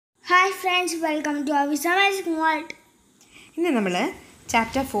Hi friends, welcome to our Syllabus world. ഇന്ന് നമ്മൾ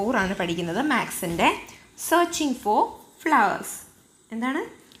chapter 4 ആണ് പഠിക്കുന്നത് മാത്സിൻ്റെ സെർച്ചിങ് ഫോർ ഫ്ലവേഴ്സ്. എന്താണ്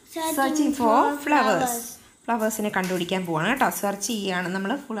സെർച്ചിങ് ഫോർ ഫ്ലവേഴ്സിനെ കണ്ടുപിടിക്കാൻ പോവാണ് കേട്ടോ. സെർച്ച് ചെയ്യുകയാണ്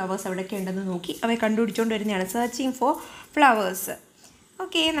നമ്മൾ. ഫ്ലവേഴ്സ് എവിടെയൊക്കെ ഉണ്ടെന്ന് നോക്കി അവയെ കണ്ടുപിടിച്ചുകൊണ്ട് വരുന്നതാണ് സെർച്ചിങ് ഫോർ ഫ്ലവേഴ്സ്.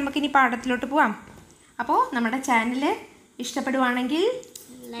 ഓക്കെ, നമുക്കിനി പാഠത്തിലോട്ട് പോവാം. അപ്പോൾ നമ്മുടെ ചാനൽ ഇഷ്ടപ്പെടുവാണെങ്കിൽ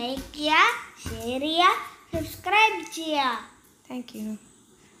ലൈക്ക് ചെയ്യുക, ഷെയർ ചെയ്യുക, സബ്സ്ക്രൈബ് ചെയ്യുക. Thank you.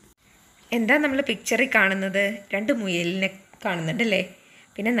 എന്താ നമ്മൾ പിക്ചറിൽ കാണുന്നത്? രണ്ട് മുയലിനെ കാണുന്നുണ്ട് അല്ലേ?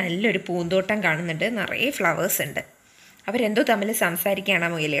 പിന്നെ നല്ലൊരു പൂന്തോട്ടം കാണുന്നുണ്ട്, നിറയെ ഫ്ലവേഴ്സ് ഉണ്ട്. അവരെന്തോ തമ്മിൽ സംസാരിക്കുകയാണ് ആ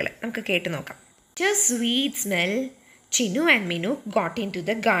മുയലുകൾ. നമുക്ക് കേട്ട് നോക്കാം. Just sweet smell, Chinu and Minu got into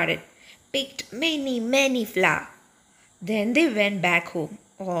the garden, picked many flowers. Then they went back home.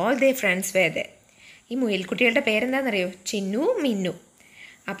 All their friends were there. ഈ മുയൽക്കുട്ടികളുടെ പേരെന്താണെന്നറിയോ? ചിന്നു, മിന്നു.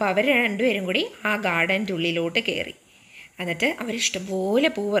 അപ്പോൾ അവർ രണ്ടുപേരും കൂടി ആ ഗാർഡൻ്റെ ഉള്ളിലോട്ട് കയറി. എന്നിട്ട്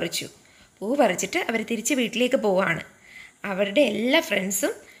അവരിഷ്ടംപോലെ പൂ പറിച്ചിട്ട് അവർ തിരിച്ച് വീട്ടിലേക്ക് പോവാണ്. അവരുടെ എല്ലാ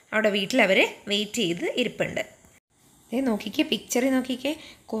ഫ്രണ്ട്സും അവിടെ വീട്ടിൽ അവരെ വെയിറ്റ് ചെയ്ത് ഇരിപ്പുണ്ട്. നോക്കിക്കേ, പിക്ചറിൽ നോക്കിക്കേ,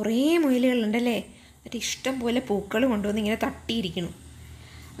 കുറേ മുയലുകളുണ്ടല്ലേ. എന്നിട്ട് ഇഷ്ടം പോലെ പൂക്കൾ കൊണ്ടുവന്ന് ഇങ്ങനെ തട്ടിയിരിക്കുന്നു.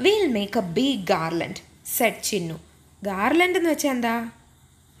 Will make A big garland set Chinnu. Garland എന്ന് വെച്ചാൽ എന്താ?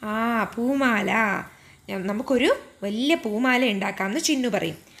 പൂമാല. നമുക്കൊരു വലിയ പൂമാല ഉണ്ടാക്കാമെന്ന് ചിന്നു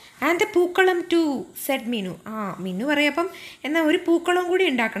പറയും. ആൻഡ് പൂക്കളം ടു സെറ്റ് മിനു. മിനു പറയപ്പം എന്നാൽ ഒരു പൂക്കളം കൂടി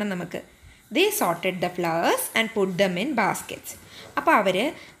ഉണ്ടാക്കണം നമുക്ക്. ദേ sorted the flowers and put them in baskets. അപ്പോൾ അവർ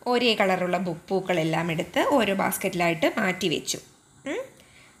ഒരേ കളറുള്ള പൂക്കളെല്ലാം എടുത്ത് ഓരോ ബാസ്ക്കറ്റിലായിട്ട് മാറ്റി വെച്ചു.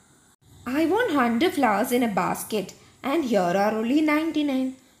 I won't 100 flowers in A basket and here are only 99.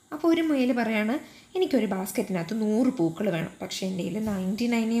 അപ്പോൾ ഒരു മുയൽ പറയാണ്, എനിക്കൊരു ബാസ്ക്കറ്റിനകത്ത് 100 പൂക്കൾ വേണം, പക്ഷേ എൻ്റെ കയ്യിൽ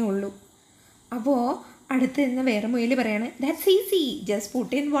 99 ഉള്ളൂ. അപ്പോൾ അടുത്ത് നിന്ന് വേറെ മുയൽ പറയാണ്, that's easy, just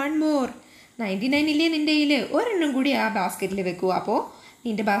put in 1 more. 99 ഇല്ലേ നിൻ്റെ കയ്യിൽ? ഒരെണ്ണം കൂടി ആ ബാസ്ക്കറ്റിൽ വെക്കുക. അപ്പോൾ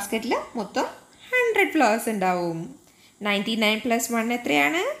നിൻ്റെ ബാസ്ക്കറ്റിൽ മൊത്തം 100 ഫ്ലവേഴ്സ് ഉണ്ടാവും. 99 + 1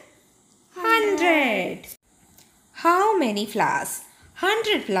 എത്രയാണ്? 100. How many flowers?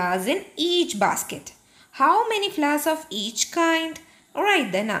 100 flowers in each basket. How many flowers of each kind?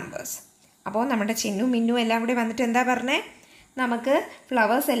 Write the numbers. അപ്പോൾ നമ്മുടെ ചിന്നു മിന്നു എല്ലാം കൂടി വന്നിട്ട് എന്താ പറഞ്ഞേ? നമുക്ക്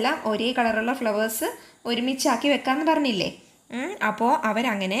ഫ്ലവേഴ്സ് എല്ലാം ഒരേ കളറുള്ള ഫ്ലവേഴ്സ് ഒരുമിച്ചാക്കി വെക്കാമെന്ന് പറഞ്ഞില്ലേ? അപ്പോൾ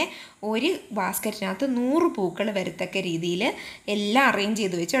അവരങ്ങനെ ഒരു ബാസ്ക്കറ്റിനകത്ത് 100 പൂക്കൾ വരത്തക്ക രീതിയിൽ എല്ലാം അറേഞ്ച്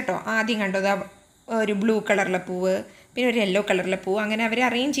ചെയ്ത് വെച്ചു കേട്ടോ. ആദ്യം കണ്ടത് ഒരു ബ്ലൂ കളറിലെ പൂവ്, പിന്നെ ഒരു യെല്ലോ കളറിലെ പൂവ്, അങ്ങനെ അവർ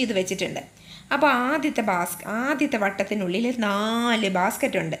അറേഞ്ച് ചെയ്ത് വെച്ചിട്ടുണ്ട്. അപ്പോൾ ആദ്യത്തെ വട്ടത്തിനുള്ളിൽ 4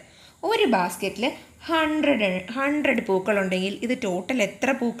 ബാസ്ക്കറ്റ് ഉണ്ട്. ഒരു ബാസ്ക്കറ്റിൽ 100 പൂക്കളുണ്ടെങ്കിൽ ഇത് ടോട്ടൽ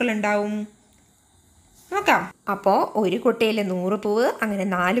എത്ര പൂക്കളുണ്ടാവും നോക്കാം. അപ്പോൾ ഒരു കൊട്ടയിൽ 100 പൂവ്, അങ്ങനെ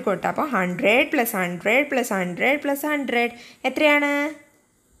 4 കൊട്ട. അപ്പോൾ 100 + 100 + 100 + 100 എത്രയാണ്?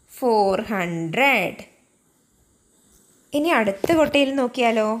 400. ഇനി അടുത്ത കൊട്ടയിൽ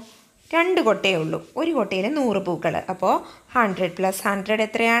നോക്കിയാലോ? 2 കൊട്ടയേ ഉള്ളൂ. ഒരു കൊട്ടയിൽ 100 പൂക്കൾ. അപ്പോൾ 100 + 100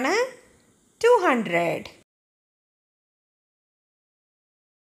 എത്രയാണ്? 200.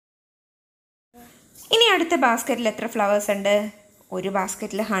 ഇനി അടുത്ത ബാസ്ക്കറ്റിൽ എത്ര ഫ്ലവേഴ്സ് ഉണ്ട്? ഒരു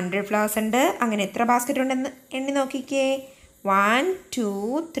ബാസ്ക്കറ്റിൽ 100 ഫ്ലവേഴ്സ് ഉണ്ട്. അങ്ങനെ എത്ര ബാസ്ക്കറ്റ് ഉണ്ടെന്ന് എണ്ണി നോക്കിക്കേ. 1 2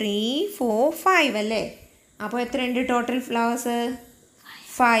 3 4 5 അല്ലേ? അപ്പോൾ എത്രയുണ്ട് ടോട്ടൽ ഫ്ലവേഴ്സ്?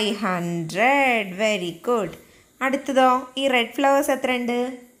 500. Very good. അടുത്തതോ? ഈ റെഡ് ഫ്ലവേഴ്സ് എത്രയുണ്ട്?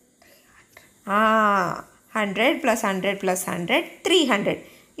 100 + 100 + 100 300.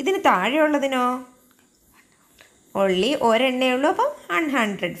 ഇതിന് താഴെയുള്ളതിനോ? ഓൺലി ഒരെണ്ണേ ഉള്ളൂ. അപ്പം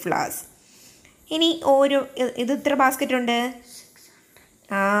 100 ഫ്ലവേഴ്സ്. ഇനി ഇത് ഇത്ര ബാസ്ക്കറ്റ് ഉണ്ട്?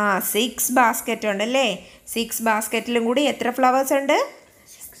 6 ബാസ്ക്കറ്റ് ഉണ്ടല്ലേ? 6 ബാസ്ക്കറ്റിലും കൂടി എത്ര ഫ്ലവേഴ്സ് ഉണ്ട്?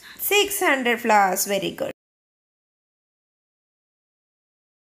 600 flowers. Very good.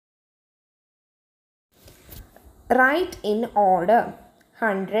 Right in order.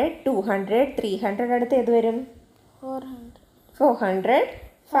 100 200 300. അടുത്ത് ഏത് വരും? 400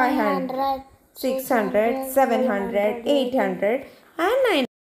 500 600 700 800 and 900.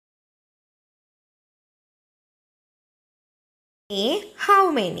 How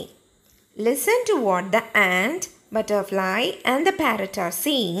many? Listen to what the ant, butterfly and the parrot are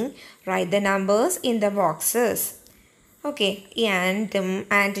saying. Write the numbers in the boxes. Okay, ഈ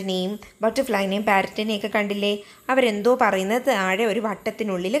ആൻറ്റിനെയും ബട്ടർഫ്ലൈനെയും പാരറ്റിനെയും ഒക്കെ കണ്ടില്ലേ? അവരെന്തോ പറയുന്നത് താഴെ ഒരു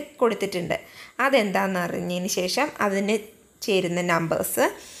വട്ടത്തിനുള്ളിൽ കൊടുത്തിട്ടുണ്ട്. അതെന്താണെന്ന് അറിഞ്ഞതിന് ശേഷം അതിന് ചേരുന്ന നമ്പേഴ്സ്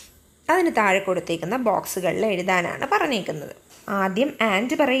അതിന് താഴെ കൊടുത്തേക്കുന്ന ബോക്സുകളിൽ എഴുതാനാണ് പറഞ്ഞേക്കുന്നത്. ആദ്യം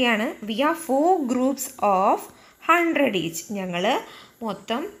ആൻറ്റ് പറയുകയാണ്, V R 4 groups of 100 each. ഞങ്ങൾ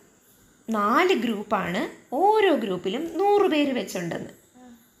മൊത്തം 4 ഗ്രൂപ്പാണ്. ഓരോ ഗ്രൂപ്പിലും 100 പേര് വെച്ചുണ്ടെന്ന്.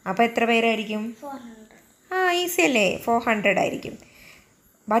 അപ്പോൾ എത്ര പേരായിരിക്കും? ഈസി അല്ലേ? 400 ആയിരിക്കും.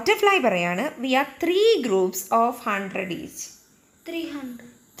 ബട്ടർഫ്ലൈ പറയാണ്, V R 3 groups of 100 each.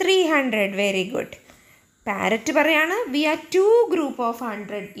 300. Very good. Parrot പറയാണ് V R 2 group of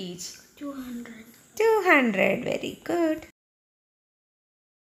 100 each. 200. Very good.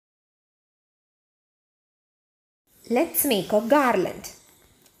 Let's make a garland.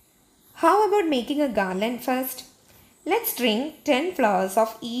 How about making a garland first? Let's string 10 flowers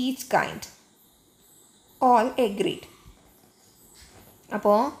of each kind. All agreed.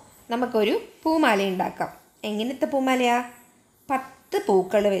 അപ്പോൾ നമുക്കൊരു പൂമാല ഉണ്ടാക്കാം. എങ്ങനത്തെ പൂമാലയാ? 10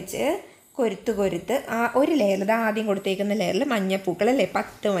 പൂക്കൾ വെച്ച് കൊരുത്ത് ആ ഒരു ലെയറിൽ ആദ്യം കൊടുത്തേക്കുന്ന ലെയറിൽ മഞ്ഞപ്പൂക്കൾ അല്ലേ,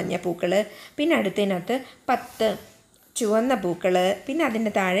 10 മഞ്ഞപ്പൂക്കൾ, പിന്നെ അടുത്തതിനകത്ത് 10 ചുവന്ന പൂക്കൾ, പിന്നെ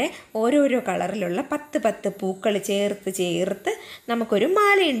അതിൻ്റെ താഴെ ഓരോരോ കളറിലുള്ള 10 പൂക്കൾ ചേർത്ത് നമുക്കൊരു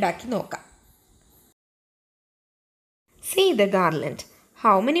മാല ഉണ്ടാക്കി നോക്കാം. See the garland.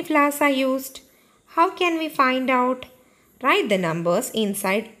 How many flowers are used? How can we find out? Write the numbers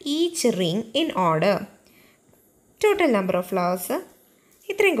inside each ring in order. Total number of flowers.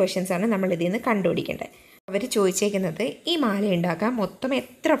 ഇത്രയും ക്വസ്റ്റ്യൻസാണ് നമ്മൾ ഇതിൽ നിന്ന് കണ്ടുപിടിക്കേണ്ടത്. അവർ ചോദിച്ചേക്കുന്നത് ഈ മാല ഉണ്ടാക്കാൻ മൊത്തം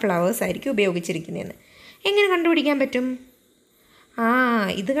എത്ര ഫ്ലവേഴ്സ് ആയിരിക്കും ഉപയോഗിച്ചിരിക്കുന്നതെന്ന്. എങ്ങനെ കണ്ടുപിടിക്കാൻ പറ്റും?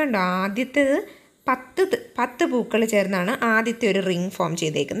 ഇത് കണ്ടോ, ആദ്യത്തേത് 10 പൂക്കൾ ചേർന്നാണ് ആദ്യത്തെ ഒരു റിങ് ഫോം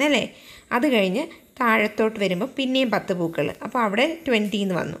ചെയ്തേക്കുന്നത് അല്ലേ. അത് കഴിഞ്ഞ് താഴത്തോട്ട് വരുമ്പോൾ പിന്നെയും 10 പൂക്കൾ, അപ്പോൾ അവിടെ 20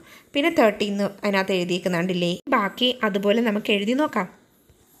 എന്ന് വന്നു. പിന്നെ 30 എന്ന് അതിനകത്ത് എഴുതിയേക്കുന്നുണ്ടല്ലേ. ബാക്കി അതുപോലെ നമുക്ക് എഴുതി നോക്കാം.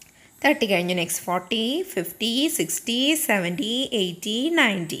 30 കഴിഞ്ഞു. നെക്സ്റ്റ് 40, 50, 60, 70, 80,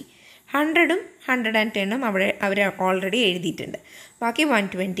 90. 100ഉം 110ഉം അവർ ഓൾറെഡി എഴുതിയിട്ടുണ്ട്. ബാക്കി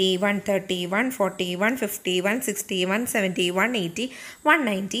 120, 130, 140, 150, 160, 170, 180,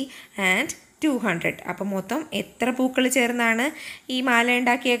 190 ആൻഡ് 200. അപ്പോൾ മൊത്തം എത്ര പൂക്കൾ ചേർന്നാണ് ഈ മാല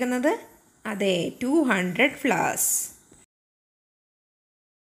ഉണ്ടാക്കിയേക്കുന്നത്? അതെ, 200 flowers.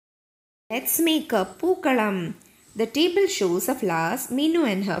 Let's make a പൂക്കളം. The table shows a flowers Minu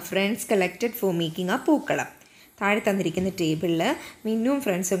and her friends collected for making a പൂക്കളം. താഴെ തന്നിരിക്കുന്ന ടേബിളിൽ മിന്നും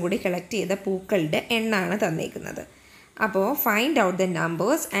ഫ്രണ്ട്സും കൂടി കളക്ട് ചെയ്ത പൂക്കളുടെ എണ്ണമാണ് തന്നിരിക്കുന്നത്. അപ്പോൾ find out the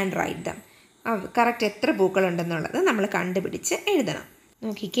numbers and write them. Correct എത്ര പൂക്കളുണ്ടെന്നുള്ളത് നമ്മൾ കണ്ടുപിടിച്ച് എഴുതണം.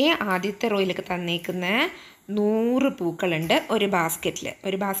 നോക്കിക്കേ, ആദ്യത്തെ റോയിലൊക്കെ തന്നേക്കുന്ന 100 പൂക്കളുണ്ട് ഒരു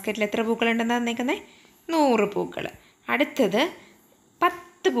ബാസ്ക്കറ്റിൽ എത്ര പൂക്കളുണ്ടെന്ന് തന്നേക്കുന്നത്? 100 പൂക്കൾ. അടുത്തത്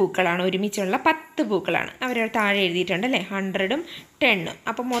 10 പൂക്കളാണ്, ഒരുമിച്ചുള്ള 10 പൂക്കളാണ്. അവർ താഴെ എഴുതിയിട്ടുണ്ടല്ലേ, 100ഉം 10ഉം.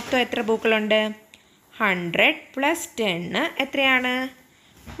 അപ്പോൾ മൊത്തം എത്ര പൂക്കളുണ്ട്? 100 + 10 എത്രയാണ്?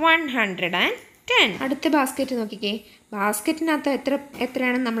 110. അടുത്ത ബാസ്ക്കറ്റ് നോക്കിക്കേ, ബാസ്ക്കറ്റിനകത്ത്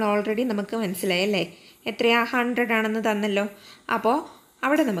എത്രയാണെന്ന് നമ്മൾ ഓൾറെഡി നമുക്ക് മനസ്സിലായല്ലേ. എത്രയാ? 100 ആണെന്ന് തന്നല്ലോ. അപ്പോൾ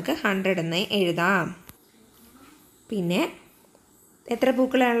അവിടെ നമുക്ക് 100 എന്ന് എഴുതാം. പിന്നെ എത്ര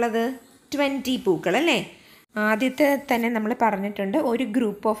പൂക്കളാണുള്ളത്? 20 പൂക്കളല്ലേ. ആദ്യത്തെ തന്നെ നമ്മൾ പറഞ്ഞിട്ടുണ്ട് ഒരു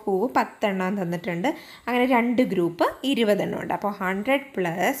ഗ്രൂപ്പ് ഓഫ് പൂവ് 10 എണ്ണം തന്നിട്ടുണ്ട്. അങ്ങനെ 2 ഗ്രൂപ്പ് 20 എണ്ണം ഉണ്ട്. അപ്പോൾ 100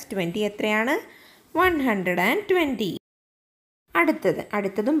 + 20 എത്രയാണ്? 120.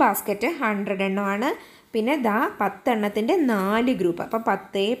 അടുത്തതും ബാസ്ക്കറ്റ് 100 എണ്ണമാണ്. പിന്നെ 10 എണ്ണത്തിൻ്റെ 4 ഗ്രൂപ്പ്. അപ്പോൾ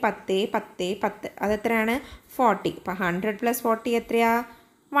 10, 10, 10, 10 അതെത്രയാണ്? 40. അപ്പോൾ 100 + 40 എത്രയാ?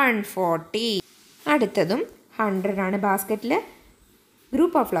 140. അടുത്തതും 100 ആണ് ബാസ്ക്കറ്റിൽ.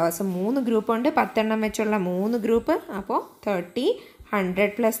 ഗ്രൂപ്പ് ഓഫ് ഫ്ലവേഴ്സ് 3 ഗ്രൂപ്പുണ്ട്, 10 എണ്ണം വെച്ചുള്ള 3 ഗ്രൂപ്പ്. അപ്പോൾ 30. 100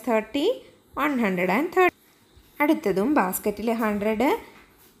 + 30 130. അടുത്തതും ബാസ്ക്കറ്റിൽ 100,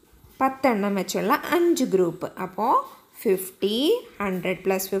 10 എണ്ണം വെച്ചുള്ള 5 ഗ്രൂപ്പ്. അപ്പോൾ 50. 100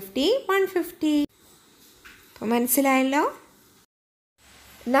 + 50 150. അപ്പോൾ മനസ്സിലായല്ലോ.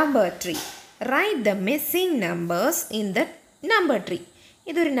 Number 3. Write the missing numbers in the number tree.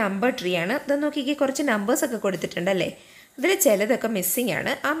 ഇതൊരു നമ്പർ ട്രീ ആണ്. ഇത് നോക്കിക്കേ, കുറച്ച് നമ്പേഴ്സൊക്കെ കൊടുത്തിട്ടുണ്ടല്ലേ. അതിൽ ചിലതൊക്കെ മിസ്സിംഗ്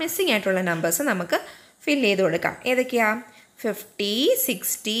ആണ്. ആ മിസ്സിംഗ് ആയിട്ടുള്ള നമ്പേഴ്സ് നമുക്ക് ഫിൽ ചെയ്ത് കൊടുക്കാം. ഏതൊക്കെയാ? 50,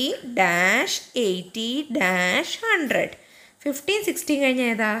 60, -80, -100. 50, 60 കഴിഞ്ഞാൽ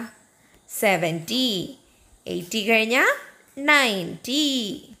ഏതാ? 70. 80 കഴിഞ്ഞാൽ 90.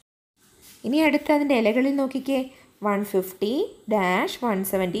 ഇനി അടുത്ത അതിൻ്റെ ഇലകളിൽ നോക്കിക്കേ, 150,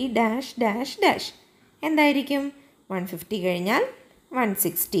 -170, എന്തായിരിക്കും? 150 കഴിഞ്ഞാൽ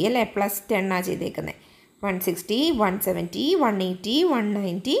 160 അല്ലേ, +10 ചെയ്തേക്കുന്നത്. 160, 170, 180,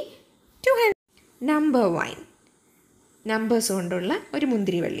 190, 200. നമ്പർ 1. നമ്പേഴ്സ് കൊണ്ടുള്ള ഒരു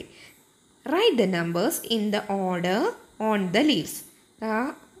മുന്തിരിവള്ളി. Write the numbers in the order on the leaves.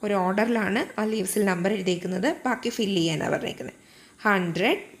 ഒരു ഓർഡറിലാണ് ആ ലീവ്സിൽ നമ്പർ എഴുതിയിരിക്കുന്നത്. ബാക്കി ഫില്ല് ചെയ്യാനാണ് പറഞ്ഞേക്കുന്നത്.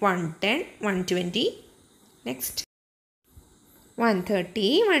 100, 110, 120. നെക്സ്റ്റ് 130,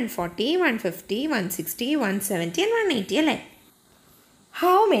 140, 150, 160, 170 and 180 അല്ലേ.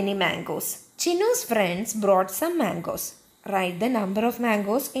 How many mangoes? Chinu's friends brought some mangoes. Write the number of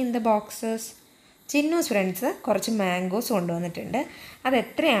mangoes in the boxes. Chinnoos friends കുറച്ച് മാംഗോസ് കൊണ്ടുവന്നിട്ടുണ്ട്. അത്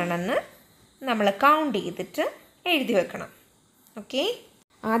എത്രയാണെന്ന് നമ്മൾ കൗണ്ട് ചെയ്തിട്ട് എഴുതി വെക്കണം. ഓക്കെ,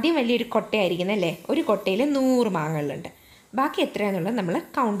 ആദ്യം വലിയൊരു കൊട്ടയായിരിക്കുന്നല്ലേ. ഒരു കൊട്ടയിൽ 100 മാങ്ങകളുണ്ട്. ബാക്കി എത്രയാണെന്നുള്ളത് നമ്മൾ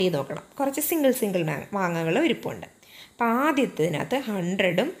കൗണ്ട് ചെയ്ത് നോക്കണം. കുറച്ച് സിംഗിൾ മാങ്ങകൾ ഇരിപ്പുണ്ട്. അപ്പോൾ ആദ്യത്തതിനകത്ത്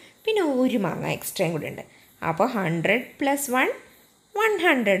 100ഉം പിന്നെ ഒരു മാങ്ങ എക്സ്ട്രയും കൂടെ ഉണ്ട്. അപ്പോൾ 100 + 1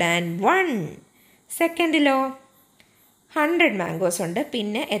 101. സെക്കൻഡിലോ 100 മാംഗോസ് ഉണ്ട്.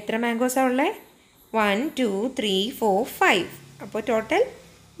 പിന്നെ എത്ര മാംഗോസാണ് ഉള്ളത്? 1 2 3 4 5. അപ്പോൾ ടോട്ടൽ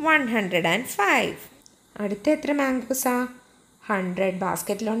 105. അടുത്ത എത്ര മാംഗോസാണ്? 100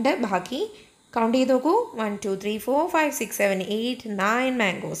 ബാസ്ക്കറ്റിലുണ്ട്. ബാക്കി കൗണ്ട് ചെയ്ത് നോക്കൂ. 1 2 3 4 5 6 7 8 9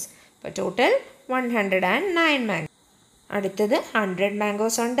 മാംഗോസ്. അപ്പോൾ ടോട്ടൽ 109 മാംഗോ. അടുത്തത് 100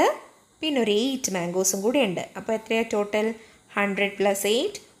 മാംഗോസ് ഉണ്ട്. പിന്നെ ഒരു 8 മാംഗോസും കൂടി ഉണ്ട്. അപ്പോൾ എത്രയാണ് ടോട്ടൽ? 100 +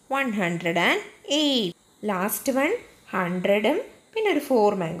 8 108. ലാസ്റ്റ് വൺ 100ഉം പിന്നെ ഒരു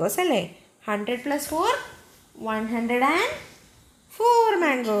 4 മാംഗോസ് അല്ലേ? 100 + 4 104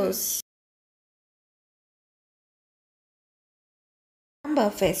 മാംഗോസ്. Number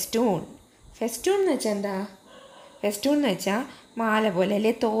festoon. ഫെസ്റ്റൂൺ എന്ന് വെച്ചാൽ എന്താ? ഫെസ്റ്റൂൺ എന്ന് വെച്ചാൽ മാല പോലെ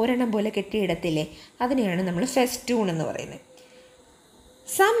അല്ലെ തോരണം പോലെ കെട്ടിയിടത്തില്ലേ, അതിനെയാണ് നമ്മൾ ഫെസ്റ്റൂൺ എന്ന് പറയുന്നത്.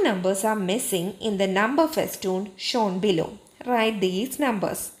 Some numbers are missing in the number festoon Sean below. Right these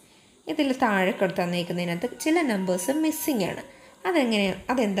numbers. ഇതിൽ താഴെ തന്നേക്കുന്നതിനകത്ത് ചില നമ്പേഴ്സ് മിസ്സിംഗ് ആണ്.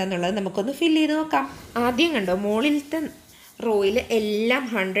 അതെന്താണെന്നുള്ളത് നമുക്കൊന്ന് ഫില്ല് ചെയ്ത് നോക്കാം. ആദ്യം കണ്ടോ, മുകളിലത്തെ റോയിൽ എല്ലാം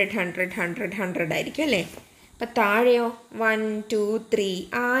 100 100 100 100 ആയിരിക്കും അല്ലേ? അപ്പോൾ താഴെയോ 1 2 3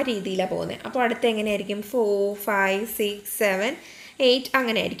 ആ രീതിയിലാണ് പോകുന്നത്. അപ്പോൾ അടുത്ത് എങ്ങനെയായിരിക്കും? 4 5 6 7 8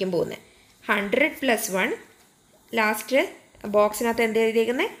 അങ്ങനെ ആയിരിക്കും പോകുന്നത്. 100 + 1 ലാസ്റ്റ് ബോക്സിനകത്ത് എന്ത്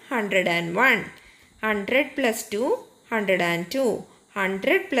എഴുതിയിരിക്കുന്നത്? 101. 100 + 2 102.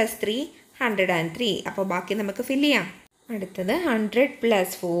 100 + 3 103. അപ്പോൾ ബാക്കി നമുക്ക് ഫില്ല് ചെയ്യാം. അടുത്തത് 100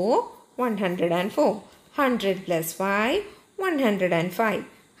 + 4 104. 100 + 5 105.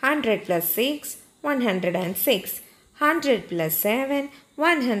 100 + 6 106. 100 + 7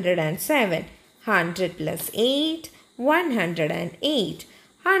 107. 100 + 8 108.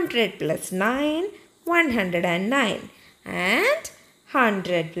 100 + 9 109. And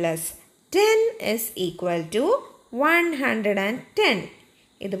 100 + 10 is equal to 110.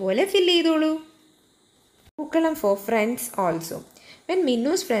 ഇതുപോലെ ഫില്ല് ചെയ്തോളൂ. പൂക്കളം for friends also. When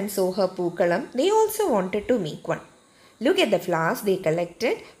Minnu's friends saw her പൂക്കളം, they also wanted to make one. Look at the flowers they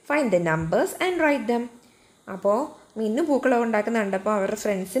collected, find the numbers and write them. അപ്പോൾ മിന്നു പൂക്കളം ഉണ്ടാക്കുന്ന കണ്ടപ്പോൾ അവരുടെ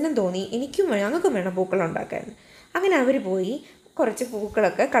ഫ്രണ്ട്സിനും തോന്നി ഞങ്ങൾക്കും വേണം പൂക്കളം ഉണ്ടാക്കാൻ. അങ്ങനെ അവർ പോയി കുറച്ച്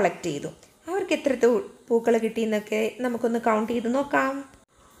പൂക്കളൊക്കെ കളക്ട് ചെയ്തു. അവർക്ക് എത്ര പൂക്കൾ കിട്ടിയെന്നൊക്കെ നമുക്കൊന്ന് കൗണ്ട് ചെയ്ത് നോക്കാം.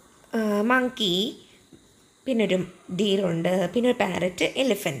 മങ്കി, പിന്നെ ഒരു ഡീറുണ്ട്, പിന്നെ ഒരു പാരറ്റ്,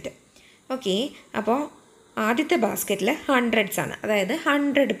 എലിഫൻറ്റ്. ഓക്കെ, അപ്പോൾ ആദ്യത്തെ ബാസ്ക്കറ്റിൽ 100s ആണ്, അതായത്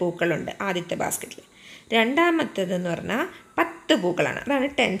 100 പൂക്കളുണ്ട് ആദ്യത്തെ ബാസ്ക്കറ്റിൽ. രണ്ടാമത്തേതെന്ന് പറഞ്ഞാൽ 10 പൂക്കളാണ്, അതാണ്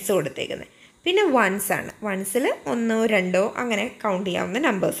 10s കൊടുത്തേക്കുന്നത്. പിന്നെ 1s ആണ്, 1സിൽ 1 2 അങ്ങനെ കൗണ്ട് ചെയ്യാവുന്ന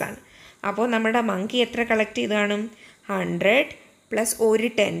നമ്പേഴ്സാണ്. അപ്പോൾ നമ്മുടെ മങ്കി എത്ര കളക്ട് ചെയ്ത് കാണും? 100 + ഒരു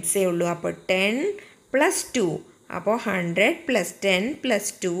 10s ഉള്ളൂ, അപ്പോൾ 10 + 2. അപ്പോൾ 100 + 10 +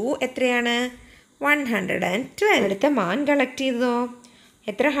 2 എത്രയാണ്? 112. അടുത്ത മാൻ കളക്ട് ചെയ്തതോ?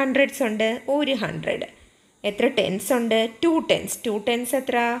 എത്ര 100s ഉണ്ട്? ഒരു 100. എത്ര 10s ഉണ്ട്? 2 10s. 2 10s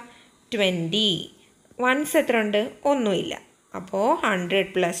എത്ര? 20. 1s എത്ര ഉണ്ട്? ഒന്നുമില്ല. അപ്പോൾ 100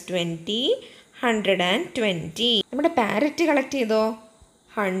 + 20 120. നമ്മുടെ പാരറ്റ് കളക്ട് ചെയ്തോ?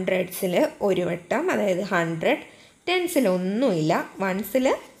 100സിൽ ഒരു വട്ടം, അതായത് 100. 10സിൽ ഒന്നുമില്ല. 1സിൽ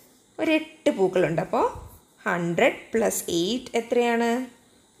ഒരു 8 പൂക്കളുണ്ട്. അപ്പോൾ 100 + 8 എത്രയാണ്?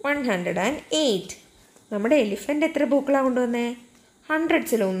 108. നമ്മുടെ എലിഫൻ്റ് എത്ര പൂക്കളാണ് കൊണ്ടുവന്നേ?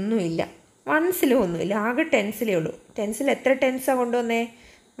 100സിൽ ഒന്നുമില്ല, 1സിലും ഒന്നുമില്ല, ആകെ 10സിലേ ഉള്ളൂ. 10സിൽ എത്ര 10സാണ് കൊണ്ടുവന്നേ?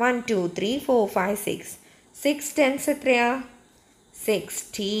 1 2 3 4 5 6. 6 10s എത്രയാ?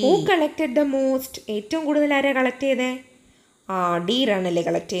 60. Who collected the most? ഏറ്റവും കൂടുതൽ ആരാ കളക്ട് ചെയ്തേ? ഡീറാണല്ലേ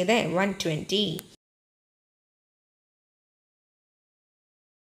കളക്ട് ചെയ്തേ, 120.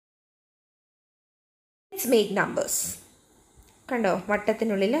 Let's make numbers. കണ്ടോ,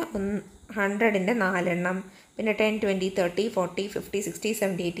 വട്ടത്തിനുള്ളിൽ 100ൻ്റെ 4 എണ്ണം, പിന്നെ 10 20 30 40 50 60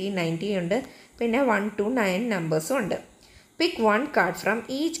 70 80 90 ഉണ്ട്, പിന്നെ 1 to 9 നമ്പേഴ്സും ഉണ്ട്. പിക്ക് 1 card from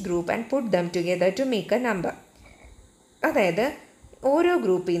each group and put dum together to make A number. അതായത് ഓരോ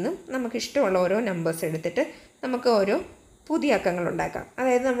ഗ്രൂപ്പിൽ നിന്നും നമുക്ക് ഇഷ്ടമുള്ള ഓരോ നമ്പേഴ്സ് എടുത്തിട്ട് നമുക്ക് ഓരോ പുതിയ അക്കങ്ങൾ ഉണ്ടാക്കാം.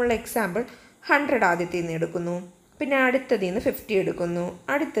 അതായത് നമ്മൾ എക്സാമ്പിൾ 100 ആദ്യത്തിൽ നിന്ന് എടുക്കുന്നു, പിന്നെ അടുത്തതിൽ നിന്ന് 50 എടുക്കുന്നു,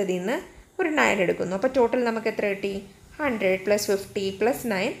 അടുത്തതിൽ നിന്ന് ഒരു 9 എടുക്കുന്നു. അപ്പോൾ ടോട്ടൽ നമുക്ക് എത്ര കിട്ടി? 100 + 50 +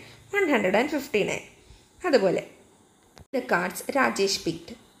 9 159. അതുപോലെ ദ കാർഡ്സ് രാജേഷ്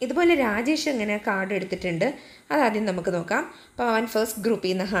പിക്ഡ്. ഇതുപോലെ രാജേഷ് ഇങ്ങനെ കാർഡ് എടുത്തിട്ടുണ്ട്, അതാദ്യം നമുക്ക് നോക്കാം. അപ്പോൾ അവൻ ഫസ്റ്റ്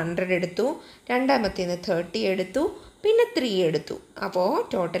ഗ്രൂപ്പിൽ നിന്ന് 100 എടുത്തു, രണ്ടാമത്തിൽ നിന്ന് 30 എടുത്തു, പിന്നെ 3 എടുത്തു. അപ്പോൾ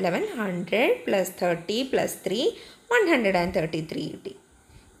ടോട്ടൽ അവൻ 100 + 30 + 3 133 കിട്ടി.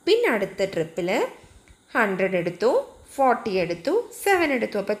 പിന്നെ അടുത്ത ട്രിപ്പിൽ 100 എടുത്തു, 40 എടുത്തു, 7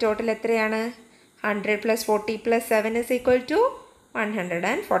 എടുത്തു. അപ്പോൾ ടോട്ടൽ എത്രയാണ്? 100 + 40 + 7 =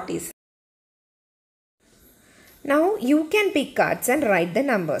 140. Now you can pick cards and write the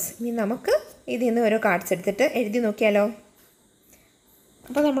numbers. ഇനി നമുക്ക് ഇതിൽ നിന്ന് ഓരോ കാർഡ്സ് എടുത്തിട്ട് എഴുതി നോക്കിയാലോ?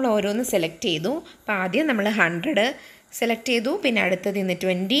 അപ്പോൾ നമ്മൾ ഓരോന്ന് സെലക്ട് ചെയ്തു. അപ്പോൾ ആദ്യം നമ്മൾ 100 സെലക്ട് ചെയ്തു, പിന്നെ അടുത്തതിൽ നിന്ന്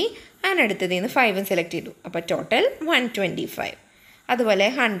 20 ആൻഡ് അടുത്തതിൽ നിന്ന് 5 സെലക്ട് ചെയ്തു. അപ്പോൾ ടോട്ടൽ 125. അതുപോലെ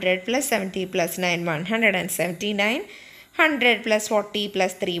 100 + 70 + 9 179, 100 + 40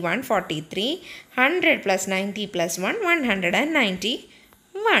 + 3 143, 100 + 90 + 1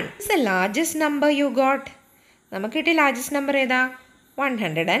 191. It's the largest number you got. നമുക്ക് കിട്ടിയ ലാർജസ്റ്റ് നമ്പർ ഏതാ?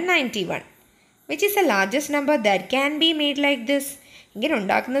 191. Which is the largest number that can be made like this? ഇങ്ങനെ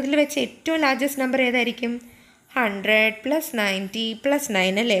ഉണ്ടാക്കുന്നതിൽ വെച്ച് ഏറ്റവും ലാർജസ്റ്റ് നമ്പർ ഏതായിരിക്കും? 100 + 90 +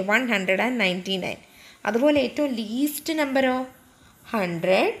 9 അല്ലേ? 199. അതുപോലെ ഏറ്റവും ലീസ്റ്റ് നമ്പറോ?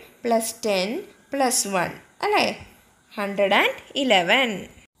 100 + 10 + 1 അല്ലേ? 111.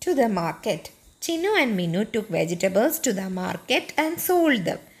 To the market. Chinnu and Minnu took vegetables to the market and sold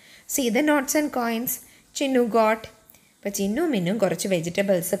them. See the notes and coins Chinnu got. അപ്പോൾ ചിന്നു മിന്നും കുറച്ച്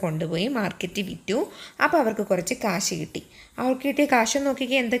വെജിറ്റബിൾസ് കൊണ്ടുപോയി മാർക്കറ്റിൽ വിറ്റു. അപ്പോൾ അവർക്ക് കുറച്ച് കാശ് കിട്ടി. അവർക്ക് കിട്ടിയ കാശ്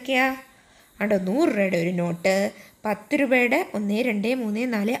നോക്കിക്കുക എന്തൊക്കെയാണ്? അവിടെ 100 രൂപയുടെ ഒരു നോട്ട്, 10 രൂപയുടെ 1 2 3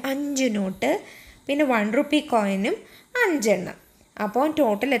 4 5 നോട്ട്, പിന്നെ 1 rupee കോയിനും 5 എണ്ണം. അപ്പോൾ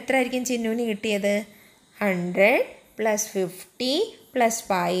ടോട്ടൽ എത്ര ആയിരിക്കും ചിന്നുവിന് കിട്ടിയത്? 100 + 50 +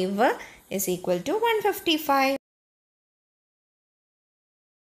 5 = 155.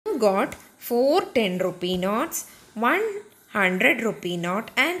 You got 4 10 rupee notes, 1 100 rupee note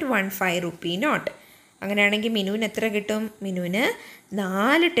and 1 5 rupee note. അങ്ങനെയാണെങ്കിൽ മിനുവിന് എത്ര കിട്ടും? മിനുവിന്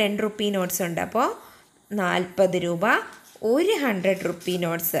 4 10 rupee നോട്ട്സ് ഉണ്ട്. അപ്പോൾ 40 രൂപ. ഒരു 100 rupee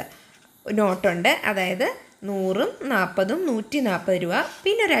നോട്ടുണ്ട്. അതായത് 100ഉം 40ഉം 140 രൂപ,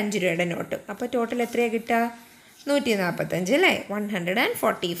 പിന്നെ ഒരു 5 രൂപയുടെ നോട്ടും. അപ്പോൾ ടോട്ടൽ എത്രയാണ് കിട്ടുക? 145 അല്ലേ?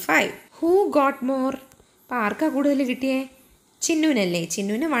 145. Who got more? അപ്പോൾ ആർക്കാ കൂടുതൽ കിട്ടിയേ? ചിന്നുവിനല്ലേ?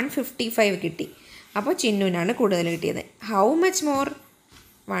 ചിന്നുവിന് 155 കിട്ടി. അപ്പോൾ ചിന്നുവിനാണ് കൂടുതൽ കിട്ടിയത്. How much more?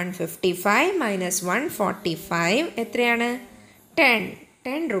 155 - 145 എത്രയാണ്?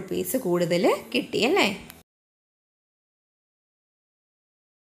 10 rupees കൂടുതൽ കിട്ടി അല്ലേ?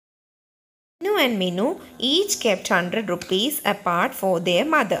 Chinnu and Minnu each kept 100 rupees apart for their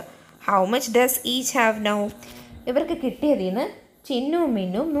mother. How much does each have now? ഇവർക്ക് കിട്ടിയതിൽ നിന്ന് ചിന്നു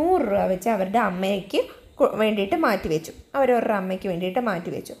മിന്നും 100 രൂപ വെച്ച് അവരുടെ അമ്മയ്ക്ക് വേണ്ടിയിട്ട് മാറ്റിവെച്ചു. അവരവരുടെ അമ്മയ്ക്ക് വേണ്ടിയിട്ട്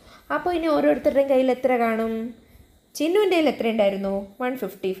മാറ്റിവെച്ചു. അപ്പോൾ ഇനി ഓരോരുത്തരുടെയും കയ്യിൽ എത്ര കാണും? ചിന്നുവിൻ്റെ കയ്യിൽ എത്ര ഉണ്ടായിരുന്നു?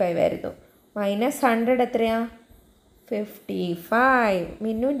 155 ആയിരുന്നു. -100 എത്രയാ? 55.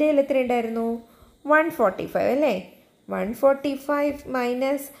 മിന്നുവിൻ്റെ കയ്യിൽ എത്ര ഉണ്ടായിരുന്നു? 145 അല്ലേ?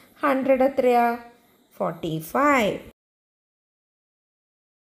 145 - 100 എത്രയാ? 45.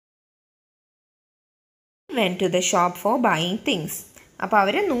 Went to the shop for buying things. അപ്പോൾ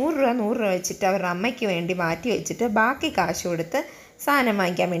അവർ 100 രൂപ വെച്ചിട്ട് അവരുടെ അമ്മയ്ക്ക് വേണ്ടി മാറ്റി വെച്ചിട്ട് ബാക്കി കാശ് കൊടുത്ത് സാധനം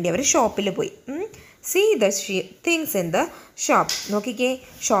വാങ്ങിക്കാൻ വേണ്ടി അവർ ഷോപ്പിൽ പോയി. See the things in the shop. നോക്കിക്കേ,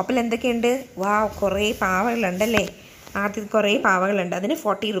 ഷോപ്പിൽ എന്തൊക്കെയുണ്ട്? കുറേ പാവകളുണ്ടല്ലേ? ആദ്യം കുറേ പാവകളുണ്ട്, അതിന്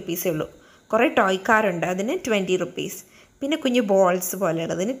 40 rupees ഉള്ളൂ. കുറേ ടോയ് കാറുണ്ട്, അതിന് 20 rupees. പിന്നെ കുഞ്ഞു ബോൾസ്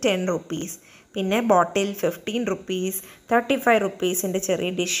പോലെയുള്ളതിന് 10 rupees. പിന്നെ ബോട്ടിൽ 15 rupees, 35 rupeesൻ്റെ ചെറിയ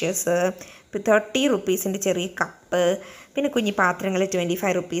ഡിഷസ്, 30 rupeesൻ്റെ ചെറിയ കപ്പ്, പിന്നെ കുഞ്ഞു പാത്രങ്ങൾ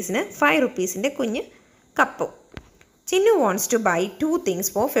 25 rupeesന് 5 rupeesൻ്റെ കുഞ്ഞ് കപ്പും. Chinnu wants to by 2 things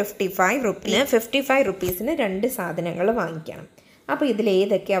for 55 rupees. 55 rupeesന് 2 സാധനങ്ങൾ വാങ്ങിക്കണം. അപ്പോൾ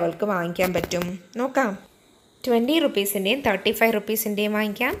ഇതിലേതൊക്കെ അവൾക്ക് വാങ്ങിക്കാൻ പറ്റും നോക്കാം. 20 rupeesൻ്റെയും 35 rupeesൻ്റെയും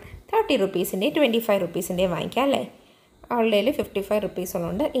വാങ്ങിക്കാം, 30 rupeesൻ്റെയും 25 rupeesൻ്റെയും വാങ്ങിക്കാം അല്ലേ? അവളുടെ കയ്യിൽ 55 rupees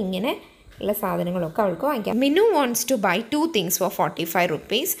ഉള്ളതുകൊണ്ട് ഇങ്ങനെ ഉള്ള സാധനങ്ങളൊക്കെ അവൾക്ക് വാങ്ങിക്കാം. മിന്നു wants to by 2 things for 45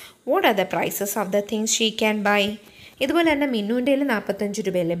 rupees. What are the prices of the things she can buy? ഇതുപോലെ തന്നെ മിന്നുവിൻ്റെ കയ്യിൽ 45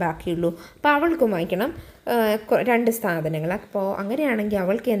 രൂപയല്ലേ ബാക്കിയുള്ളൂ. അപ്പോൾ അവൾക്കും വാങ്ങിക്കണം 2 സാധനങ്ങൾ. അപ്പോൾ അങ്ങനെയാണെങ്കിൽ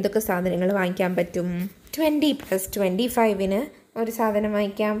അവൾക്ക് എന്തൊക്കെ സാധനങ്ങൾ വാങ്ങിക്കാൻ പറ്റും? 20 + 25ന് ഒരു സാധനം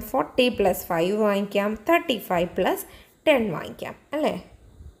വാങ്ങിക്കാം, 40 + 5 വാങ്ങിക്കാം, 35 + 10 വാങ്ങിക്കാം അല്ലേ?